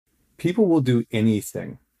People will do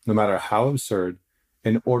anything, no matter how absurd,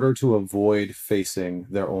 in order to avoid facing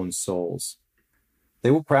their own souls. They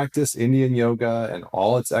will practice Indian yoga and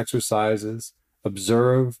all its exercises,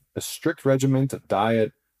 observe a strict regimen of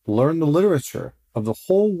diet, learn the literature of the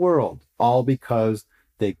whole world, all because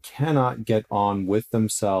they cannot get on with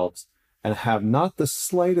themselves and have not the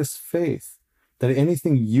slightest faith that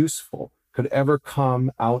anything useful could ever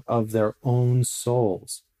come out of their own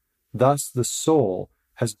souls. Thus, the soul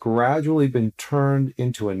has gradually been turned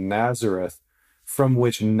into a Nazareth from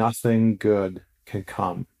which nothing good can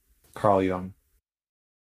come. Carl Jung.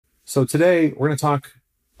 So today, we're going to talk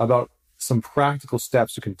about some practical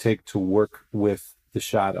steps you can take to work with the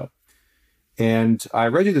shadow. And I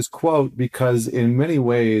read you this quote because in many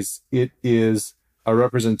ways, it is a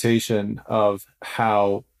representation of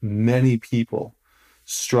how many people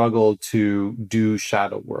struggle to do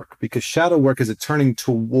shadow work, because shadow work is a turning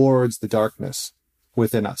towards the darkness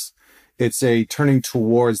within us. It's a turning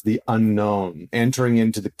towards the unknown, entering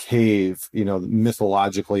into the cave,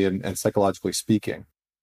 mythologically and psychologically speaking.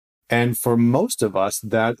 And for most of us,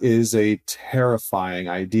 that is a terrifying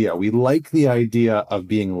idea. We like the idea of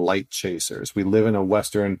being light chasers. We live in a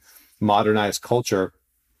Western modernized culture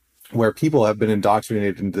where people have been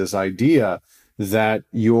indoctrinated into this idea that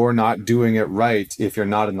you're not doing it right if you're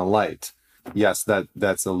not in the light. Yes,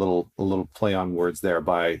 that's a little play on words there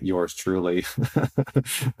by yours truly.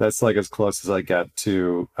 That's like as close as I get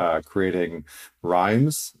to creating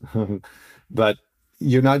rhymes. But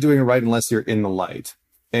you're not doing it right unless you're in the light.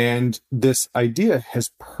 And this idea has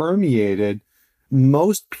permeated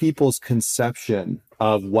most people's conception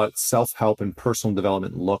of what self-help and personal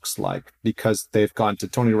development looks like, because they've gone to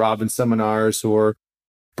Tony Robbins seminars or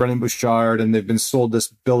Brendon Burchard, and they've been sold this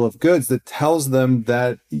bill of goods that tells them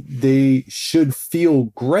that they should feel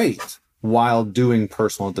great while doing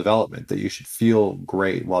personal development, that you should feel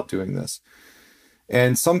great while doing this.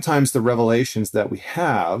 And sometimes the revelations that we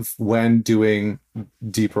have when doing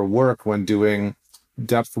deeper work, when doing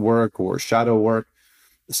depth work or shadow work,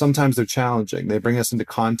 sometimes they're challenging. They bring us into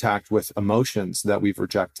contact with emotions that we've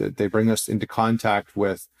rejected. They bring us into contact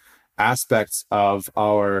with aspects of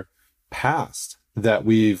our past that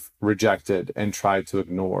we've rejected and tried to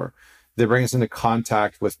ignore. They bring us into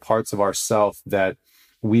contact with parts of ourself that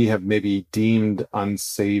we have maybe deemed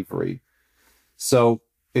unsavory. So,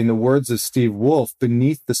 in the words of Steve Wolf,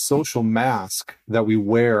 beneath the social mask that we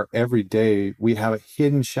wear every day, we have a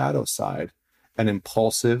hidden shadow side, an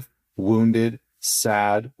impulsive, wounded,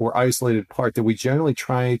 sad, or isolated part that we generally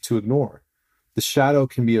try to ignore. The shadow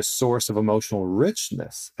can be a source of emotional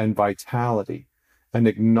richness and vitality, and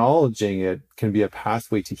acknowledging it can be a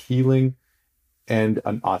pathway to healing and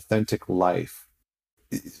an authentic life.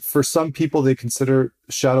 For some people, they consider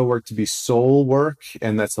shadow work to be soul work,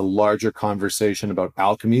 and that's a larger conversation about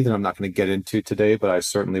alchemy that I'm not going to get into today, but I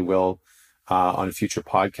certainly will on a future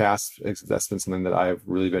podcast. That's been something that I've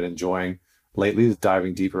really been enjoying lately, is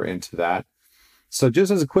diving deeper into that. So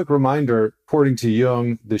just as a quick reminder, according to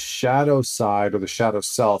Jung, the shadow side or the shadow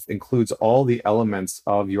self includes all the elements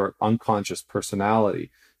of your unconscious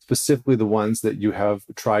personality, specifically the ones that you have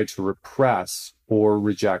tried to repress or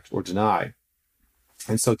reject or deny.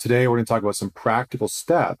 And so today we're going to talk about some practical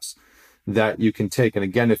steps that you can take. And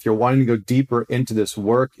again, if you're wanting to go deeper into this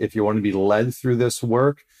work, if you want to be led through this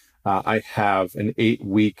work, I have an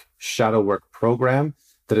 8-week shadow work program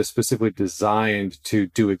that is specifically designed to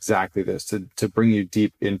do exactly this, to bring you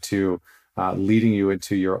deep into leading you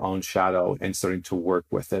into your own shadow and starting to work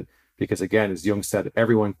with it. Because again, as Jung said,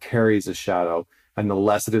 everyone carries a shadow, and the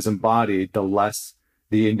less it is embodied, the less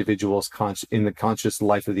the individual's in the conscious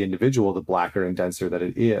life of the individual, the blacker and denser that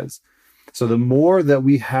it is. So the more that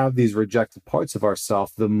we have these rejected parts of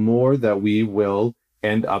ourselves, the more that we will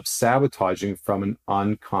end up sabotaging from an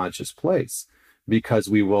unconscious place, because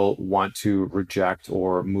we will want to reject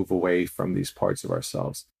or move away from these parts of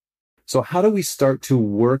ourselves. So how do we start to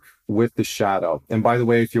work with the shadow? And by the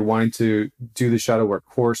way, if you're wanting to do the shadow work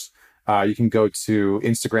course, you can go to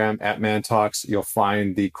Instagram at ManTalks. You'll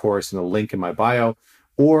find the course in the link in my bio,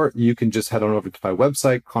 or you can just head on over to my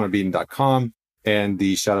website, connorbeaton.com, and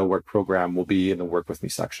the shadow work program will be in the work with me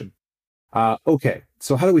section. Okay,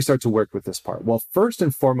 so how do we start to work with this part? Well, first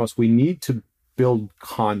and foremost, we need to build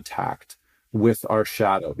contact with our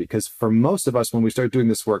shadow, because for most of us, when we start doing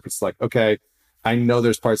this work, it's like, okay, I know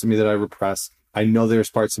there's parts of me that I repress. I know there's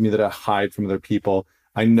parts of me that I hide from other people.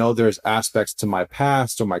 I know there's aspects to my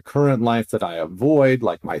past or my current life that I avoid,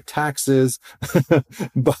 like my taxes.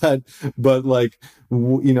 but like,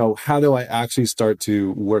 how do I actually start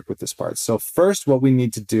to work with this part? So first, what we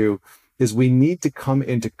need to do is we need to come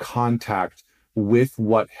into contact with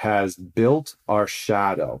what has built our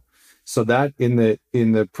shadow. So that in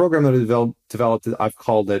the program that I developed, I've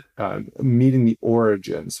called it meeting the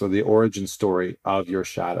origins, or the origin story of your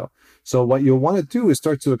shadow. So what you'll want to do is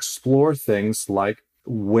start to explore things like,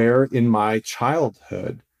 where in my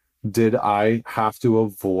childhood did I have to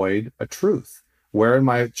avoid a truth? Where in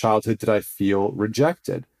my childhood did I feel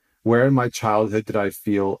rejected? Where in my childhood did I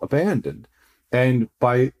feel abandoned? And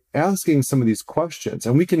by asking some of these questions,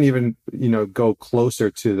 and we can even, go closer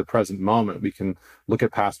to the present moment, we can look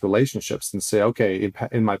at past relationships and say, okay,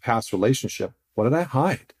 in my past relationship, what did I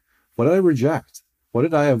hide? What did I reject? What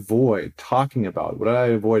did I avoid talking about? What did I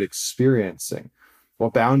avoid experiencing?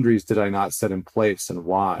 What boundaries did I not set in place, and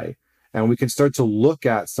why? And we can start to look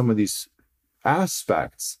at some of these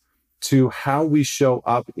aspects to how we show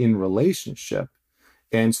up in relationship,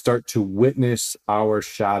 and start to witness our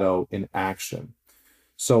shadow in action.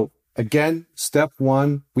 So again, step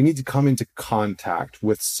one, we need to come into contact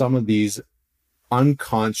with some of these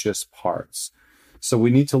unconscious parts. So we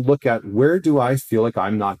need to look at, where do I feel like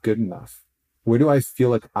I'm not good enough? Where do I feel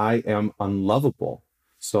like I am unlovable?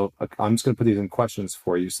 So I'm just going to put these in questions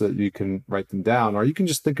for you so that you can write them down, or you can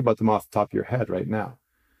just think about them off the top of your head right now.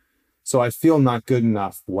 So I feel not good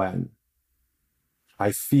enough when?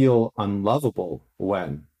 I feel unlovable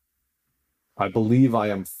when? I believe I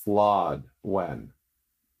am flawed when?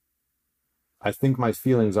 I think my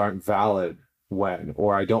feelings aren't valid when?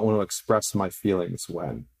 Or I don't want to express my feelings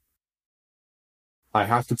when? I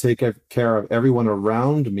have to take care of everyone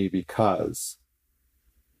around me because.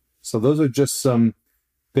 So those are just some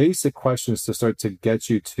basic questions to start to get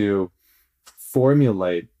you to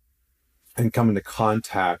formulate and come into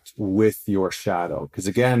contact with your shadow. Because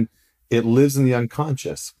again, it lives in the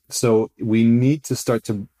unconscious. So we need to start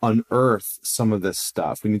to unearth some of this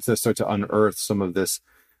stuff. We need to start to unearth some of this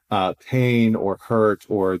pain or hurt,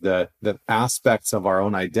 or the aspects of our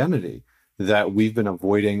own identity that we've been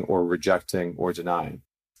avoiding or rejecting or denying.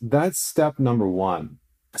 That's step number one.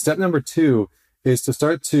 Step number two is to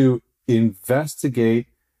start to investigate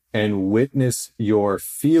and witness your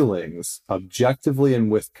feelings objectively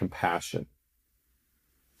and with compassion.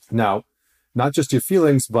 Now, not just your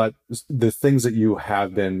feelings, but the things that you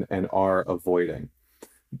have been and are avoiding.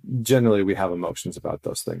 Generally, we have emotions about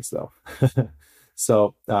those things, though.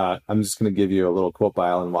 So I'm just going to give you a little quote by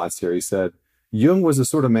Alan Watts here. He said, Jung was the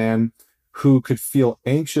sort of man who could feel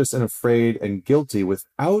anxious and afraid and guilty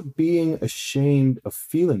without being ashamed of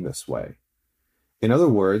feeling this way. In other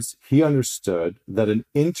words, he understood that an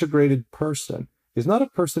integrated person is not a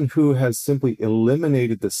person who has simply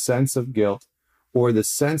eliminated the sense of guilt or the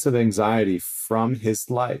sense of anxiety from his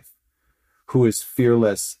life, who is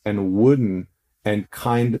fearless and wooden and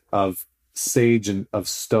kind of sage and of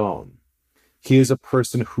stone. He is a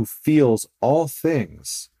person who feels all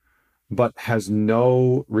things, but has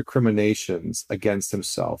no recriminations against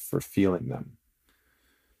himself for feeling them.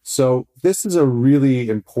 So this is a really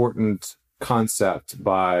important concept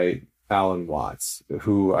by Alan Watts,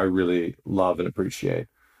 who I really love and appreciate.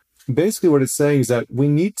 Basically, what it's saying is that we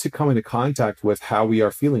need to come into contact with how we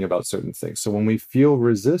are feeling about certain things. So when we feel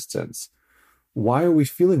resistance, why are we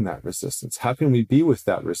feeling that resistance? How can we be with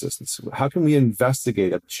that resistance? How can we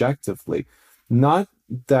investigate objectively? Not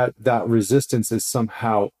that that resistance is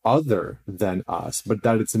somehow other than us, but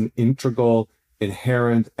that it's an integral,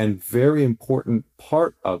 inherent, and very important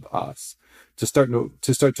part of us. To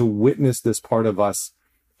start to witness this part of us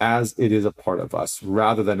as it is a part of us,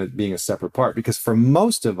 rather than it being a separate part. Because for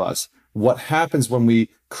most of us, what happens when we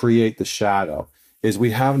create the shadow is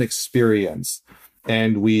we have an experience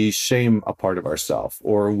and we shame a part of ourselves,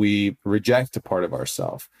 or we reject a part of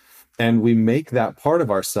ourselves, and we make that part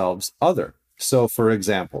of ourselves other. So for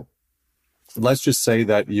example, let's just say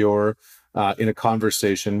that you're in a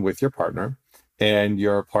conversation with your partner, and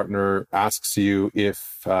your partner asks you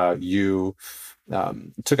if you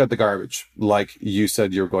took out the garbage like you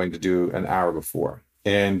said you were going to do an hour before,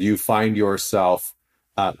 and you find yourself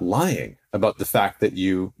lying about the fact that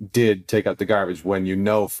you did take out the garbage when you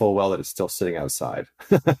know full well that it's still sitting outside.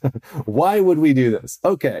 Why would we do this?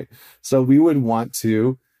 Okay, so we would want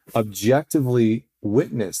to objectively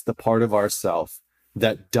witness the part of ourself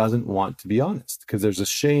that doesn't want to be honest, because there's a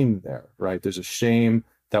shame there, right? There's a shame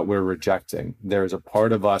that we're rejecting. There's a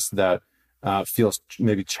part of us that feels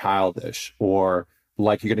maybe childish, or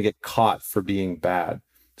like you're going to get caught for being bad.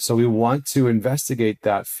 So we want to investigate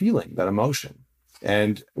that feeling, that emotion.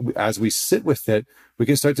 And as we sit with it, we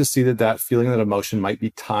can start to see that that feeling, that emotion might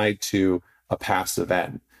be tied to a past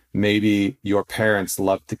event. Maybe your parents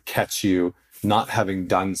loved to catch you not having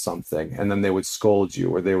done something, and then they would scold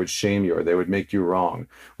you, or they would shame you, or they would make you wrong,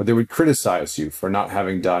 or they would criticize you for not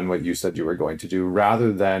having done what you said you were going to do,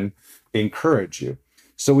 rather than encourage you.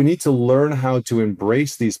 So we need to learn how to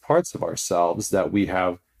embrace these parts of ourselves that we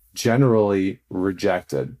have generally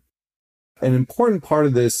rejected. An important part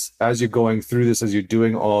of this, as you're going through this, as you're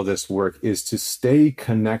doing all this work, is to stay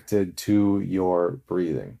connected to your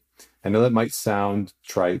breathing. I know that might sound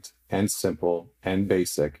trite and simple and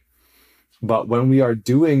basic, but when we are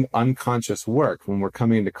doing unconscious work, when we're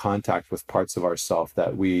coming into contact with parts of ourselves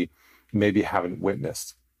that we maybe haven't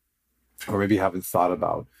witnessed or maybe haven't thought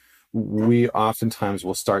about, we oftentimes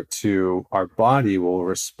will our body will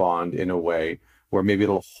respond in a way where maybe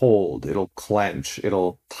it'll hold, it'll clench,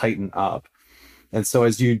 it'll tighten up. And so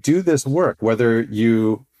as you do this work, whether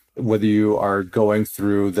you are going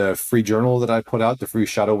through the free journal that I put out, the free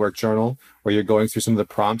shadow work journal, or you're going through some of the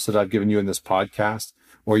prompts that I've given you in this podcast,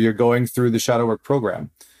 or you're going through the shadow work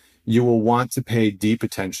program, you will want to pay deep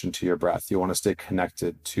attention to your breath. You want to stay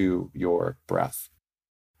connected to your breath.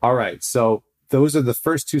 All right. So those are the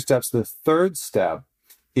first two steps. The third step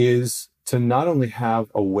is to not only have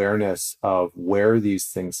awareness of where these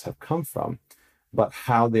things have come from, but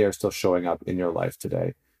how they are still showing up in your life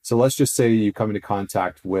today. So let's just say you come into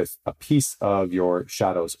contact with a piece of your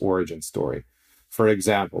shadow's origin story. For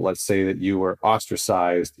example, let's say that you were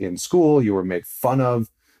ostracized in school, you were made fun of,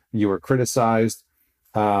 you were criticized,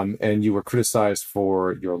 and you were criticized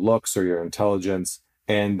for your looks or your intelligence,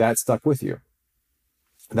 and that stuck with you.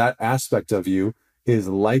 That aspect of you is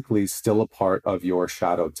likely still a part of your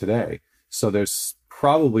shadow today. So there's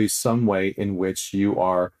probably some way in which you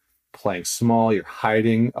are playing small, you're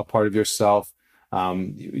hiding a part of yourself,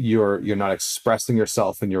 you're not expressing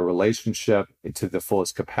yourself in your relationship to the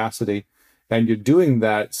fullest capacity. And you're doing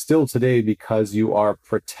that still today because you are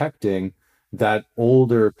protecting that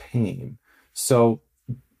older pain. So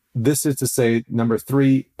this is to say, number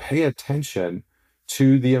 3, pay attention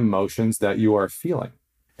to the emotions that you are feeling.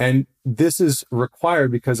 And this is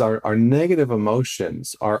required because our negative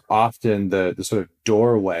emotions are often the sort of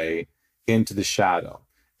doorway into the shadow.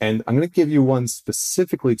 And I'm going to give you one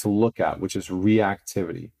specifically to look at, which is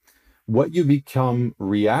reactivity. What you become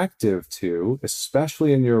reactive to,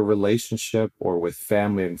 especially in your relationship or with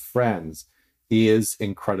family and friends, is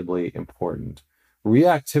incredibly important.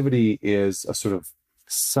 Reactivity is a sort of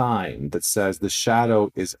sign that says the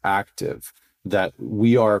shadow is active, that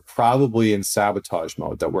we are probably in sabotage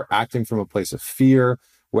mode, that we're acting from a place of fear,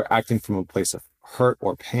 we're acting from a place of hurt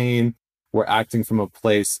or pain, we're acting from a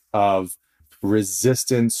place of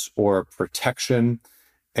resistance or protection.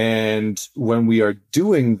 And when we are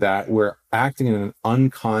doing that, we're acting in an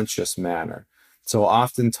unconscious manner. So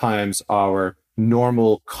oftentimes our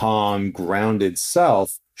normal, calm, grounded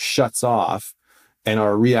self shuts off and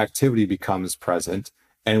our reactivity becomes present,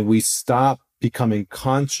 and we stop becoming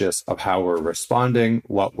conscious of how we're responding,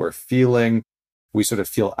 what we're feeling. We sort of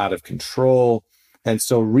feel out of control. And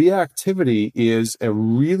so reactivity is a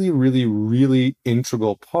really, really, really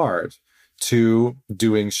integral part to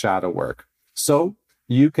doing shadow work. So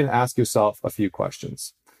you can ask yourself a few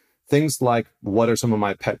questions. Things like, what are some of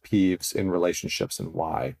my pet peeves in relationships and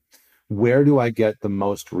why? Where do I get the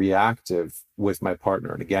most reactive with my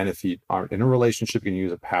partner? And again, if you aren't in a relationship, you can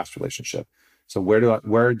use a past relationship. So where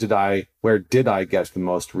did I get the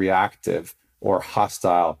most reactive or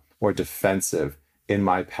hostile or defensive in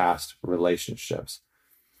my past relationships?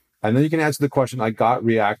 And then you can answer the question, I got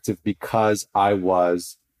reactive because I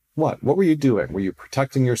was what? What were you doing? Were you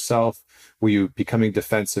protecting yourself? Were you becoming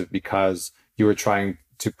defensive because you were trying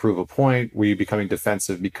to prove a point? Were you becoming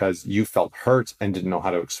defensive because you felt hurt and didn't know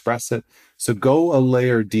how to express it? So go a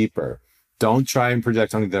layer deeper. Don't try and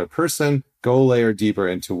project on the other person. Go a layer deeper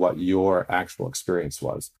into what your actual experience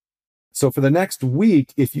was. So for the next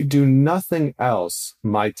week, if you do nothing else,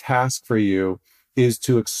 my task for you is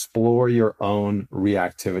to explore your own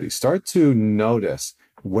reactivity. Start to notice,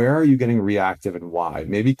 where are you getting reactive and why?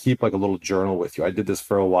 Maybe keep like a little journal with you. I did this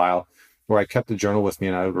for a while where I kept a journal with me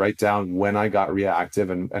and I would write down when I got reactive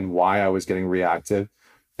and why I was getting reactive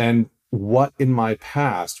and what in my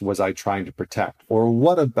past was I trying to protect, or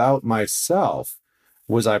what about myself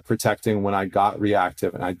was I protecting when I got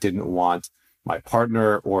reactive and I didn't want my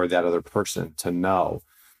partner or that other person to know.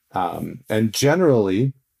 And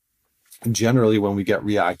generally, when we get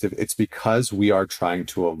reactive, it's because we are trying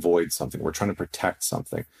to avoid something. We're trying to protect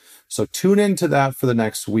something. So tune into that for the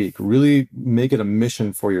next week. Really make it a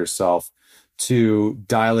mission for yourself to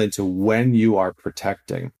dial into when you are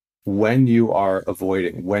protecting, when you are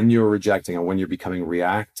avoiding, when you're rejecting, and when you're becoming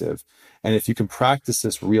reactive. And if you can practice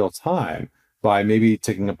this real time by maybe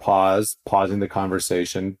taking a pause, pausing the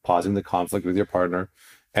conversation, pausing the conflict with your partner,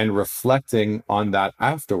 and reflecting on that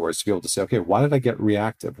afterwards to be able to say, okay, why did I get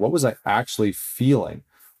reactive? What was I actually feeling?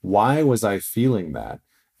 Why was I feeling that?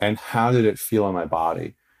 and how did it feel in my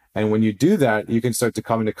body? And when you do that, you can start to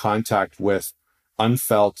come into contact with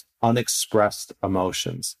unfelt, unexpressed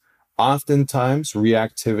emotions. Oftentimes,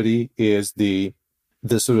 reactivity is the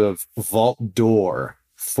sort of vault door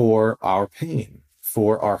for our pain,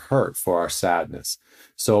 for our hurt, for our sadness.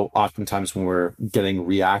 So oftentimes when we're getting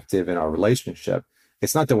reactive in our relationship,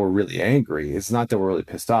 it's not that we're really angry. It's not that we're really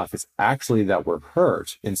pissed off. It's actually that we're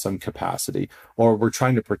hurt in some capacity, or we're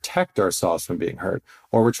trying to protect ourselves from being hurt,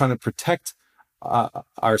 or we're trying to protect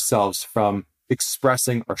ourselves from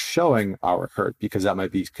expressing or showing our hurt because that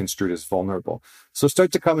might be construed as vulnerable. So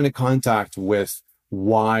start to come into contact with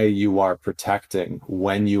why you are protecting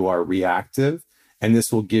when you are reactive. And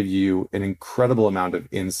this will give you an incredible amount of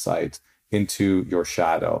insight into your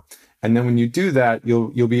shadow. And then when you do that,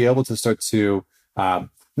 you'll be able to start to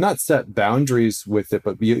not set boundaries with it,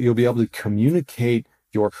 but you'll be able to communicate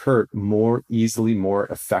your hurt more easily, more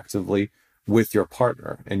effectively with your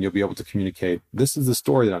partner. And you'll be able to communicate, this is the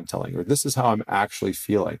story that I'm telling, or this is how I'm actually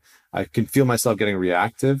feeling. I can feel myself getting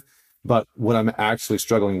reactive, but what I'm actually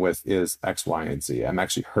struggling with is X, Y, and Z. I'm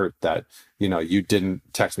actually hurt that, you didn't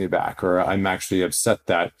text me back, or I'm actually upset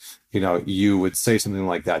that, you would say something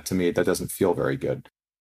like that to me that doesn't feel very good.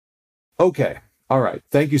 Okay. All right.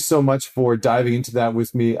 Thank you so much for diving into that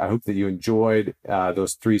with me. I hope that you enjoyed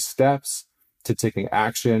those 3 steps to taking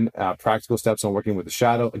action, practical steps on working with the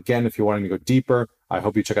shadow. Again, if you're wanting to go deeper, I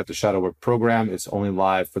hope you check out the Shadow Work program. It's only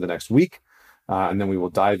live for the next week. And then we will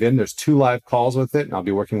dive in. There's 2 live calls with it, and I'll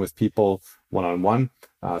be working with people one-on-one.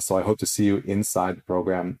 So I hope to see you inside the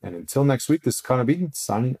program. And until next week, this is Connor Beaton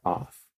signing off.